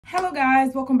Hello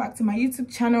guys, welcome back to my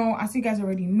YouTube channel. As you guys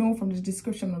already know from the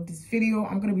description of this video,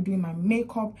 I'm going to be doing my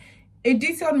makeup, a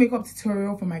detailed makeup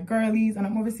tutorial for my girlies, and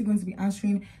I'm obviously going to be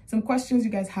answering some questions you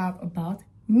guys have about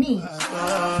me.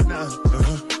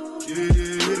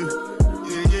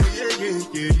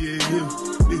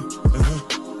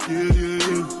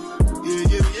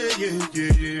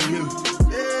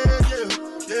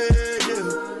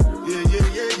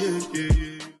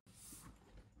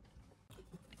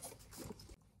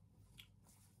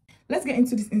 Let's get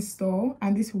into this install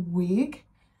and this wig.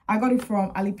 I got it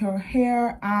from Alipero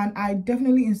Hair and I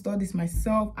definitely installed this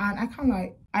myself, and I can't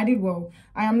lie, I did well.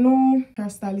 I am no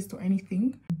hairstylist or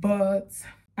anything, but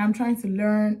I'm trying to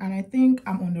learn and I think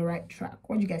I'm on the right track.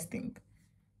 What do you guys think?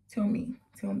 Tell me.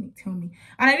 And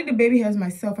I did the baby hairs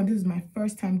myself, and this is my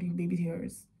first time doing baby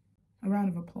hairs. A round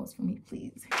of applause for me,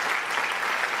 please.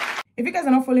 If you guys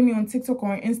are not following me on TikTok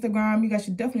or on Instagram, you guys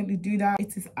should definitely do that.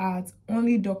 It is at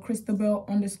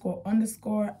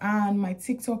only.christabel__ and my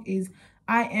TikTok is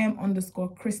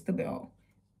IM_Christabel.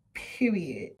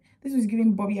 Period. This is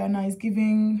giving Bobbiana, is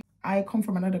giving I come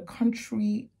from another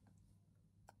country.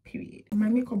 Period. My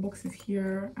makeup box is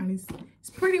here and it's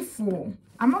pretty full.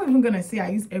 I'm not even gonna say I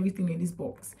use everything in this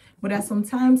box, but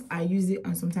sometimes I use it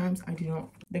and sometimes I do not.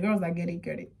 The girls that get it,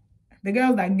 get it. The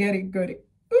girls that get it, got it.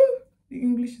 The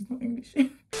English is not English.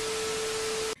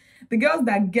 The girls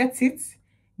that get it,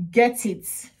 get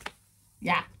it.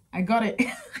 Yeah, I got it.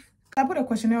 I put a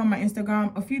questionnaire on my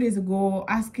Instagram a few days ago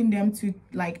asking them to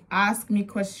ask me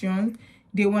questions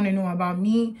they want to know about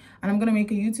me, and I'm going to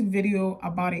make a YouTube video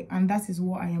about it, and that is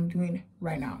what I am doing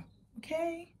right now.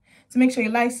 Okay? So make sure you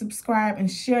like, subscribe,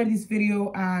 and share this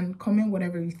video and comment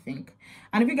whatever you think.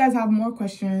 And if you guys have more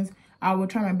questions, I will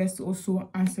try my best to also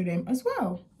answer them as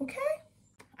well. Okay?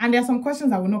 And there are some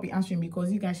questions I will not be answering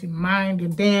because you guys should mind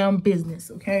your damn business,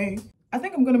 okay? I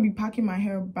think I'm going to be packing my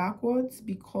hair backwards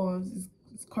because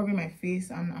it's covering my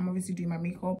face and I'm obviously doing my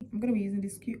makeup. I'm going to be using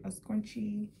this cute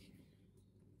scrunchie.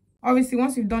 Obviously,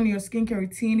 once you've done your skincare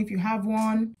routine, if you have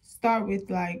one, start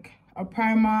with a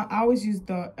primer. I always use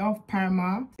the e.l.f.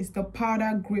 primer. It's the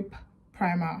powder grip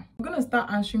primer. I'm going to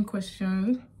start answering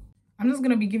questions. I'm just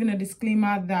going to be giving a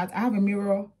disclaimer that I have a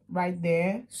mirror right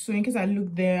there, so in case I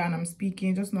look there and I'm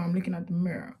speaking, just know I'm looking at the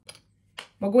mirror.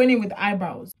 But going in with the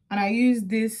eyebrows, and I use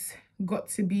this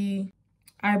Got2b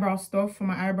eyebrow stuff for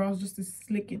my eyebrows just to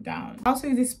slick it down. I also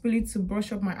use this spoolie to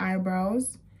brush up my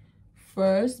eyebrows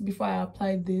first before I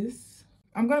apply this.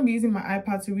 I'm going to be using my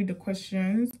iPad to read the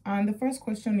questions, and the first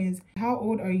question is, how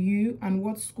old are you and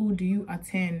what school do you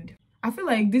attend? I feel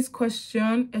like this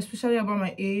question, especially about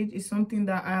my age, is something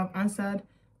that I have answered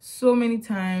so many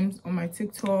times on my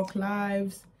TikTok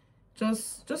lives,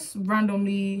 just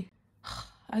randomly.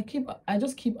 I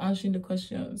just keep answering the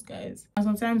questions, guys, and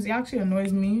sometimes it actually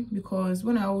annoys me because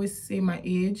when I always say my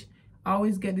age, I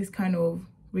always get this kind of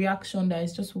reaction that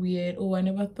is just weird. Oh, I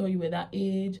never thought you were that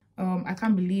age. I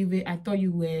can't believe it, I thought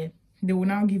you were. They will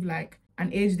now give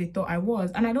an age they thought I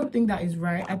was, and I don't think that is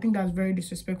right. I think that's very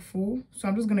disrespectful. So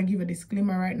I'm just gonna give a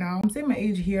disclaimer right now. I'm saying my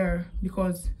age here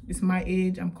because it's my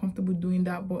age, I'm comfortable doing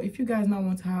that. But if you guys now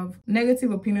want to have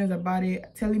negative opinions about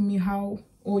it, telling me how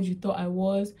old you thought I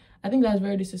was, I think that's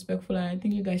very disrespectful, and I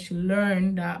think you guys should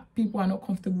learn that people are not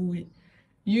comfortable with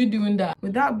you doing that.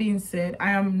 With that being said,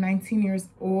 I am 19 years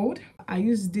old. I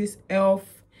use this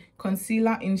e.l.f.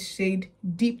 concealer in shade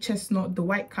Deep Chestnut, the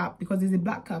white cap, because there's a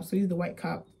black cap, so use the white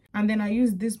cap. And then I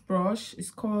use this brush.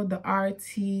 It's called the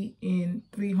RT in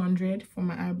 300 for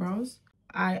my eyebrows.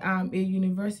 I am a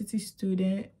university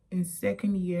student in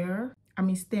second year. I'm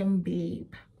a STEM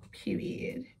babe,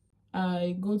 period.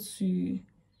 I go to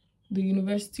the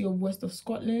University of West of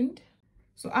Scotland.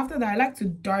 So after that, I like to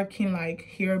darken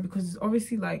here because it's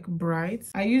obviously bright.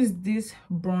 I use this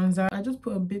bronzer. I just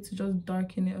put a bit to just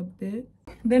darken it a bit.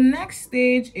 The next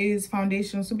stage is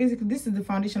foundation. So basically, this is the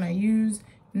foundation I use.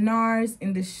 NARS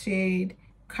in the shade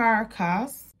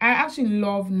Carcass. I actually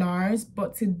love NARS,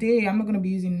 but today I'm not going to be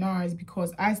using NARS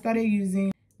because I started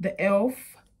using the e.l.f.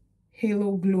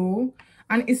 Halo Glow,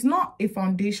 and it's not a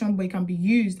foundation, but it can be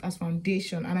used as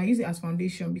foundation, and I use it as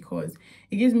foundation because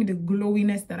it gives me the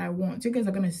glowiness that I want. You guys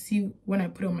are going to see when I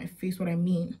put it on my face what I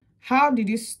mean. How did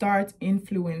you start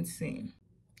influencing?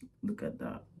 Look at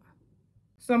that.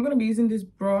 So I'm going to be using this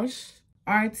brush,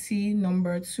 RT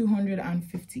number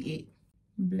 258.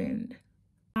 Blend.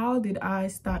 How did I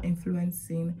start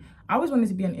influencing? I always wanted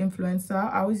to be an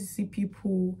influencer. I always see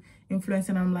people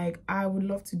influencing. I'm like, I would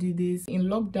love to do this. In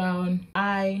lockdown,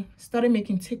 I started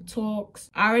making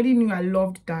TikToks. I already knew I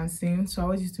loved dancing, so I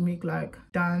always used to make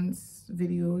dance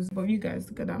videos. But you guys,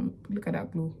 look at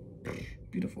that glow.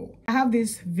 beautiful. I have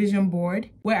this vision board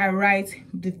where I write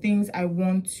the things I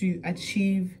want to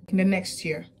achieve in the next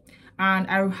year. And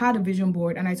I had a vision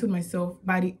board and I told myself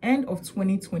by the end of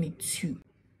 2022,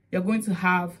 you're going to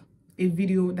have a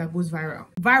video that goes viral.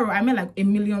 Viral, I mean like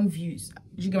 1 million views.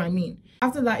 Do you get what I mean?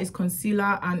 After that is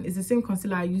concealer, and it's the same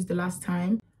concealer I used the last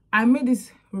time. I made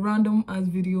this random ass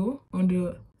video on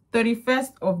the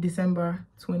 31st of December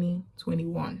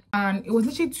 2021. And it was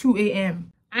literally 2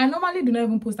 a.m. I normally do not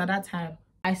even post at that time.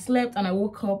 I slept and I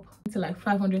woke up to like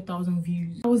 500,000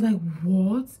 views. I was like,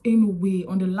 what? In a way,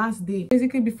 on the last day.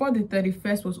 Basically, before the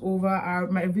 31st was over,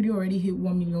 my video already hit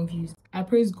 1 million views. I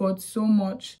praise God so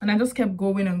much. And I just kept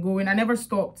going and going. I never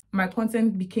stopped. My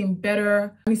content became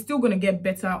better. And it's still going to get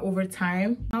better over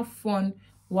time. Have fun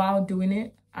while doing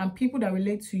it. And people that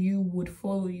relate to you would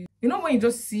follow you. You know when you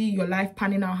just see your life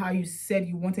panning out how you said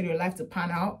you wanted your life to pan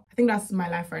out? I think that's my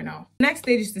life right now. Next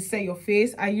stage is to set your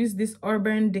face. I use this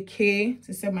Urban Decay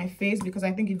to set my face because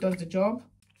I think it does the job.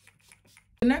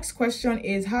 The next question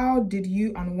is, how did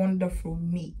you and Wonderful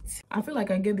meet? I feel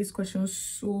like I get this question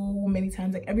so many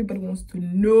times. Like everybody wants to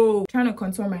know. I'm trying to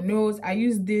contour my nose. I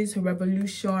use this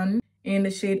Revolution in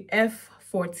the shade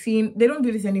F14. They don't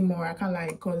do this anymore. I can't lie,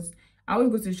 because I always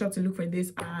go to the shop to look for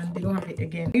this and they don't have it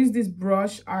again. I use this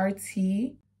brush RT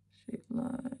shape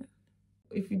line.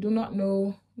 If you do not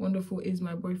know, Wonderful is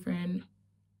my boyfriend.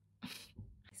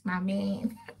 It's my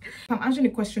man. If I'm answering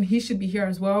the question, he should be here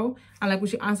as well, and like we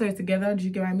should answer it together. Do you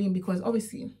get what I mean? Because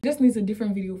obviously it just needs a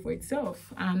different video for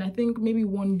itself, and I think maybe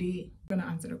one day I'm gonna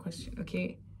answer the question.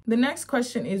 Okay, the next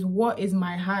question is, what is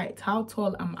my height? How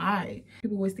tall am I?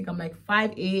 People always think I'm like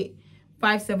 5'8",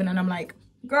 5'7", and I'm like,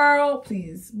 girl,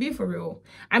 please be for real.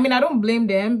 I mean, I don't blame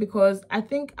them because I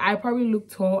think I probably look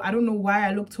tall. I don't know why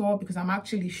I look tall because I'm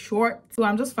actually short. So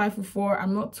I'm just 5'4".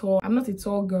 I'm not tall. I'm not a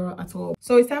tall girl at all.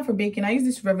 So it's time for baking. I use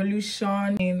this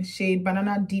Revolution in shade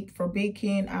Banana Deep for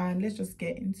baking, and let's just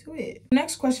get into it.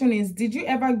 Next question is, did you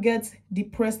ever get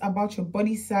depressed about your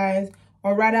body size,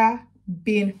 or rather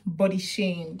been body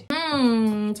shamed?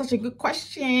 Such a good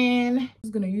question. I'm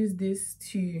just gonna use this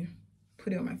to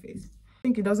put it on my face. I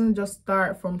think it doesn't just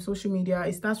start from social media.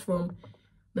 It starts from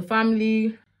the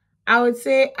family. I would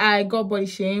say I got body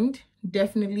shamed,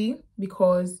 definitely,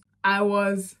 because I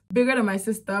was bigger than my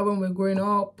sister when we were growing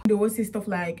up. They always say stuff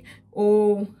like,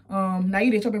 oh, now you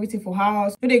they chop everything for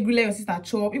house. You know, they let your sister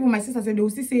chop. Even my sister said, they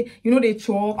will still say, you know, they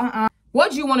chop.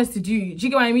 What do you want us to do? Do you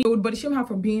get what I mean? They would body shame her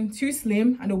for being too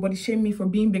slim, and they would body shame me for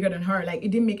being bigger than her. Like, it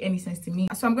didn't make any sense to me.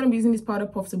 So I'm going to be using this powder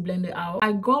puff to blend it out.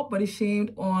 I got body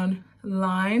shamed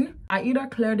online. I either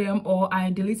clear them or I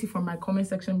delete it from my comment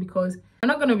section, because I'm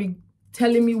not going to be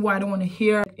telling me what I don't want to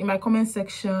hear in my comment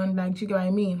section. Like, do you get what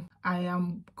I mean? I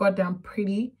am goddamn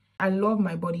pretty. I love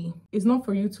my body. It's not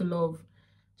for you to love.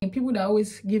 And people that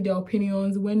always give their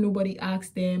opinions when nobody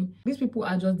asks them, these people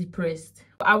are just depressed.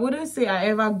 I wouldn't say I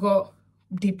ever got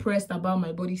depressed about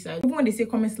my body size. Even when they say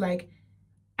comments like,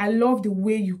 I love the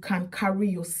way you can carry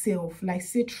yourself, like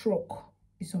say truck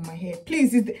is on my head.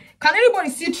 Please, can anybody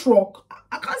see truck?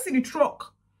 I can't see the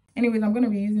truck. Anyways, I'm gonna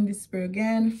be using this spray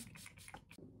again.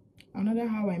 Another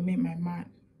how I met my man.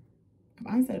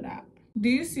 I've answered that. Do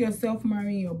you see yourself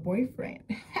marrying your boyfriend?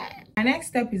 My next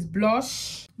step is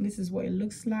blush. This is what it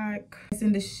looks like. It's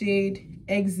in the shade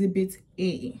Exhibit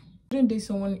A. Don't date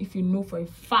someone if you know for a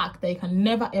fact that you can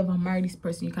never ever marry this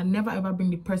person. You can never ever bring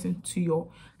the person to your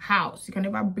house. You can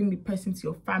never bring the person to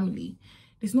your family.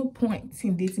 There's no point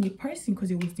in dating the person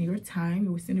because you're wasting your time,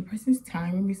 you're wasting the person's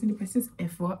time, you're wasting the person's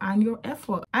effort and your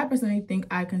effort. I personally think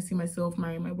I can see myself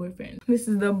marrying my boyfriend. This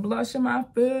is the blush on my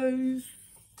face.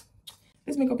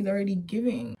 This makeup is already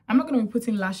giving. I'm not going to be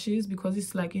putting lashes because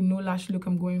it's like a no lash look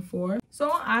I'm going for.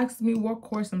 Someone asked me what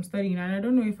course I'm studying, and I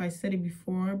don't know if I said it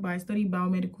before, but I study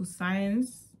biomedical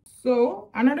science. So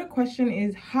another question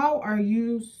is, how are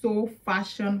you so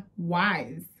fashion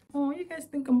wise? Oh, you guys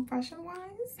think I'm fashion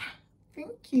wise?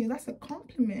 Thank you, that's a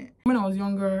compliment. When I was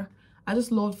younger, I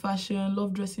just loved fashion,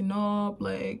 loved dressing up.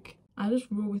 Like, I just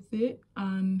roll with it.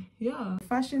 And yeah,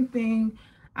 fashion thing,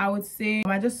 I would say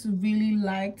I just really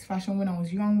liked fashion when I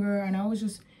was younger, and I always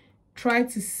just try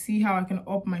to see how I can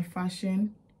up my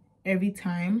fashion every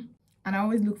time. And I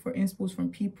always look for inspos from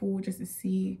people just to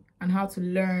see and how to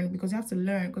learn, because you have to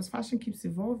learn, because fashion keeps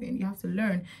evolving. You have to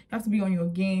learn. You have to be on your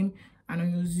game and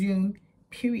on your Zoom,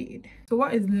 period. So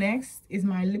what is next is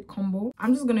my lip combo.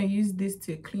 I'm just gonna use this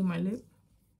to clean my lip.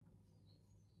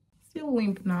 Still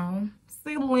limp now.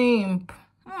 Still limp.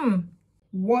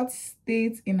 What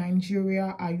state in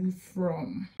Nigeria are you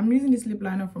from? I'm using this lip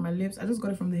liner for my lips. I just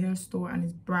got it from the hair store and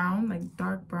it's brown, like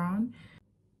dark brown.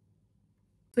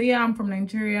 So yeah, I'm from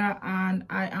Nigeria and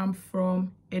I am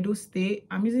from Edo State.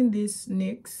 I'm using this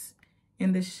NYX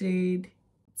in the shade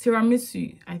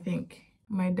Tiramisu, I think.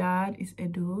 My dad is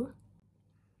Edo,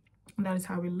 and that is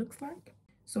how it looks like.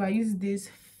 So I use this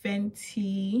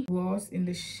Fenty gloss in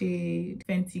the shade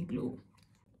Fenty Glow.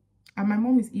 And my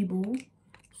mom is Igbo,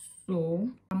 so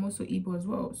I'm also Igbo as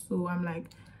well. So I'm like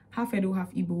half Edo,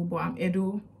 half Igbo, but I'm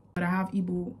Edo, but I have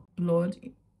Igbo blood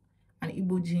and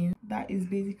Igbo genes. That is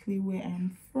basically where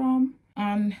I'm from.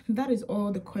 And that is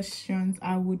all the questions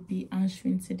I would be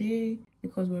answering today,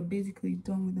 because we're basically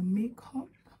done with the makeup.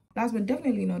 Last but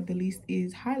definitely not the least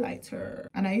is highlighter.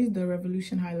 And I use the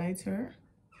Revolution highlighter.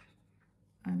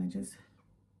 And I just,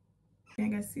 can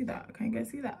you guys see that? Can you guys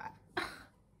see that?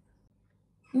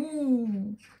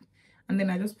 Ooh. And then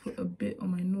I just put a bit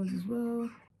on my nose as well.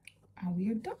 And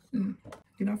we are done.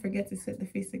 Do not forget to set the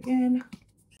face again.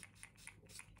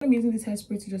 I'm using this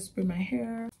hairspray to just spray my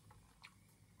hair.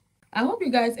 I hope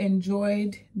you guys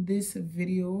enjoyed this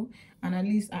video, and at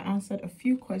least I answered a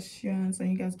few questions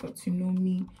and you guys got to know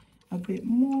me a bit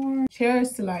more.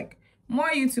 Cheers to like more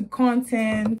YouTube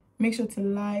content. Make sure to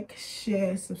like,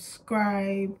 share,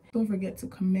 subscribe. Don't forget to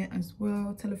comment as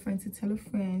well. Tell a friend to tell a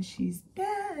friend. She's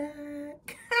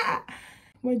back.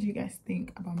 What do you guys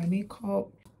think about my makeup?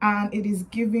 And it is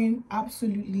giving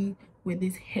absolutely with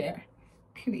this hair,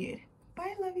 period.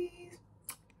 Bye, lovies.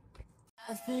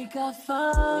 I think I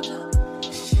found